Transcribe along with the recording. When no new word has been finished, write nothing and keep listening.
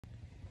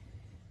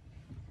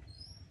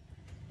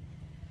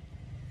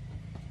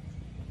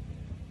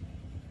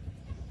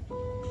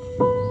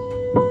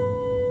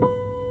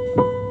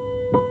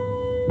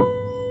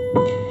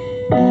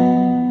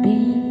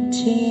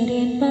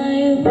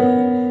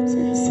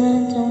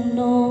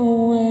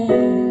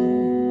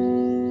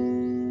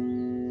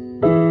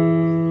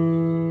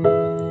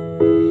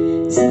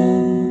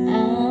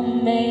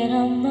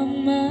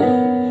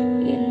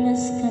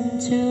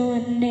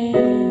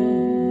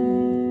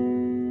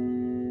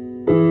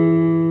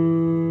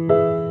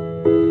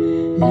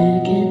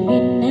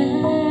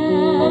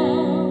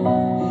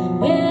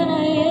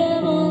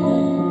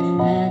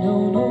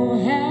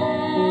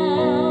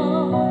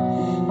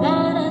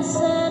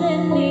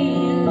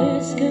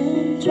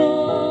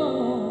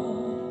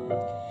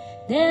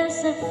There's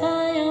a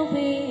fire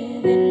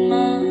within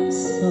my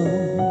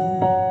soul.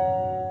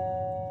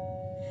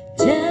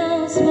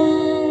 Just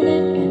one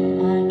look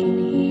and I can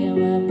hear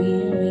a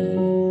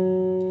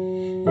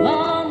beating.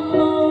 One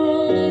more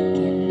look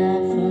and I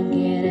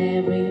forget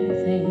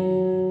everything.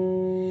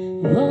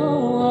 Whoa,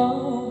 whoa,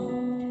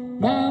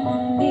 Mamma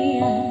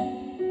Mia,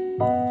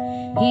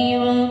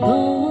 here I go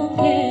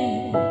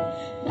again.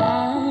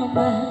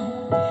 Mama,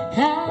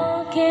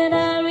 how can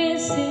I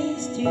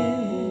resist you?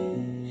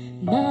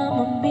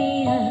 Mamma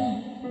Mia,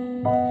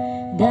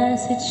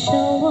 does it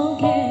show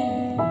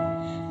again?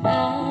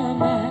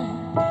 Mama,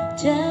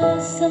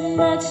 just so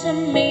much I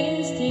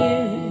missed you.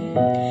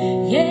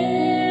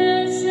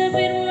 Yes, I've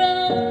been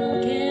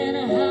wrong and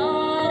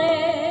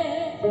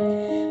hearted,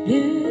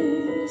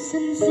 blue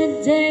since the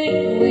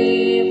day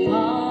we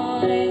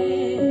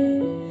parted.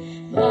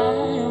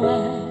 Why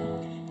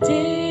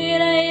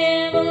did I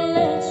ever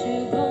let you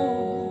go?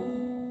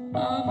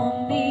 Mamma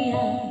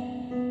Mia,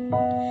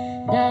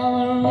 now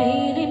I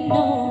really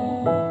know,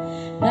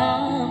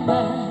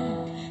 Mama,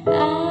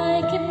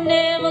 I can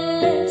never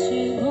let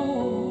you go.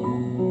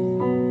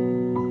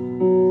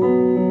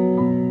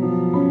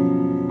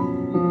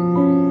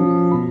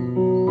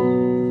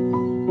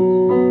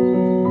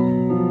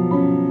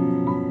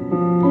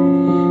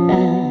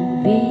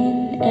 I've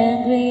been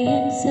angry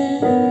and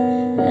sad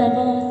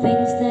about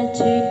things that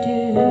you do.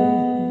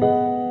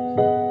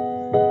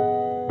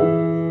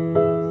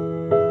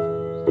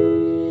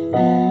 I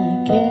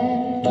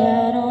can't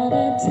count all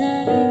the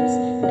times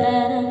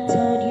that I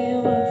told you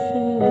were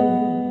fool.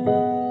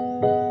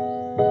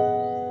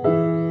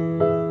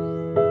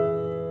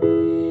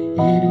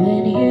 And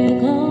when you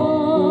go,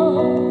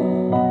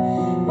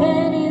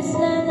 when you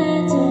slam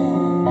that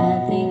door, I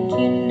think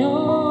you know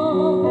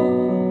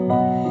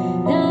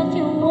that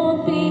you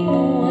won't be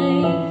away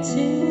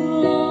too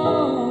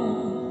long.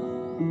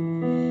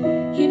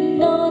 You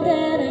know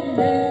that I'm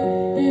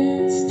not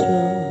that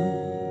strong.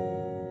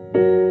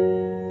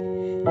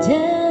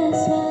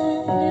 Just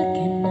one look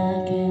and I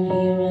can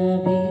hear a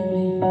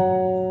beating.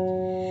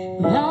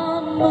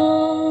 One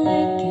more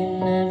look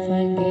and I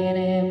forget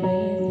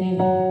everything.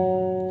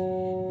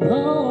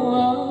 Whoa,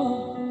 whoa,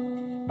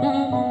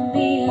 Mamma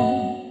Mia,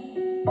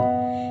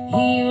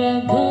 here I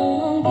go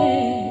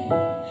again.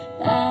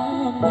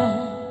 Mama,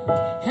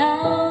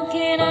 how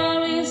can I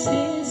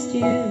resist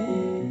you?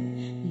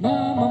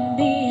 Mamma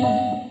Mia,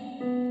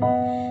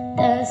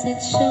 does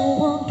it show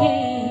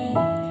again?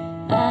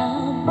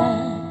 Mama,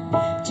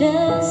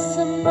 just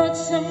so much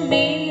I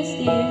missed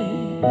you.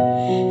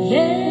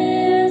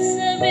 Yes,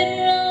 I've been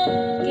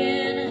wrong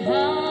and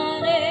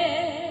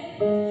hearted,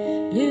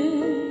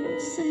 blue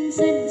since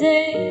the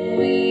day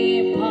we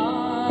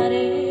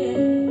parted.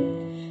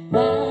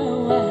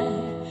 Why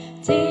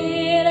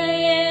did I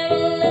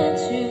ever let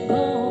you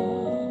go?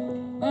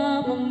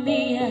 Mamma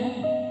Mia,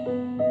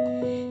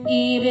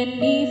 even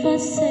if I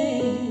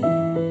say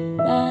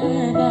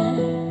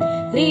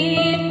bye-bye,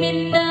 leave me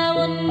now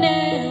or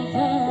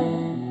never.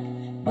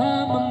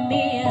 Mamma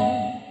Mia,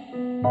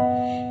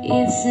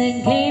 it's a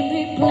game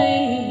we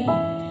play.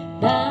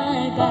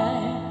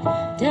 Bye-bye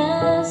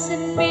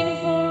doesn't mean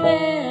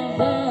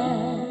forever.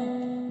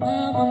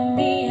 Mamma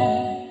Mia,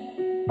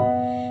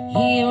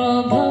 here I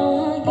go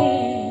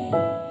again.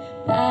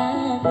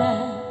 Mama,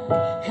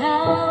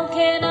 how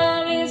can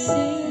I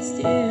resist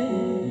you?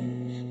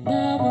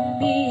 Mamma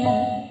Mia,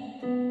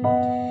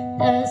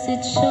 does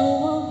it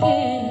show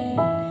again?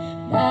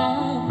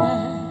 Mama,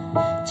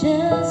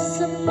 just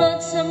so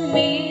much I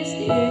missed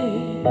you.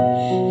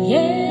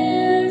 Yeah.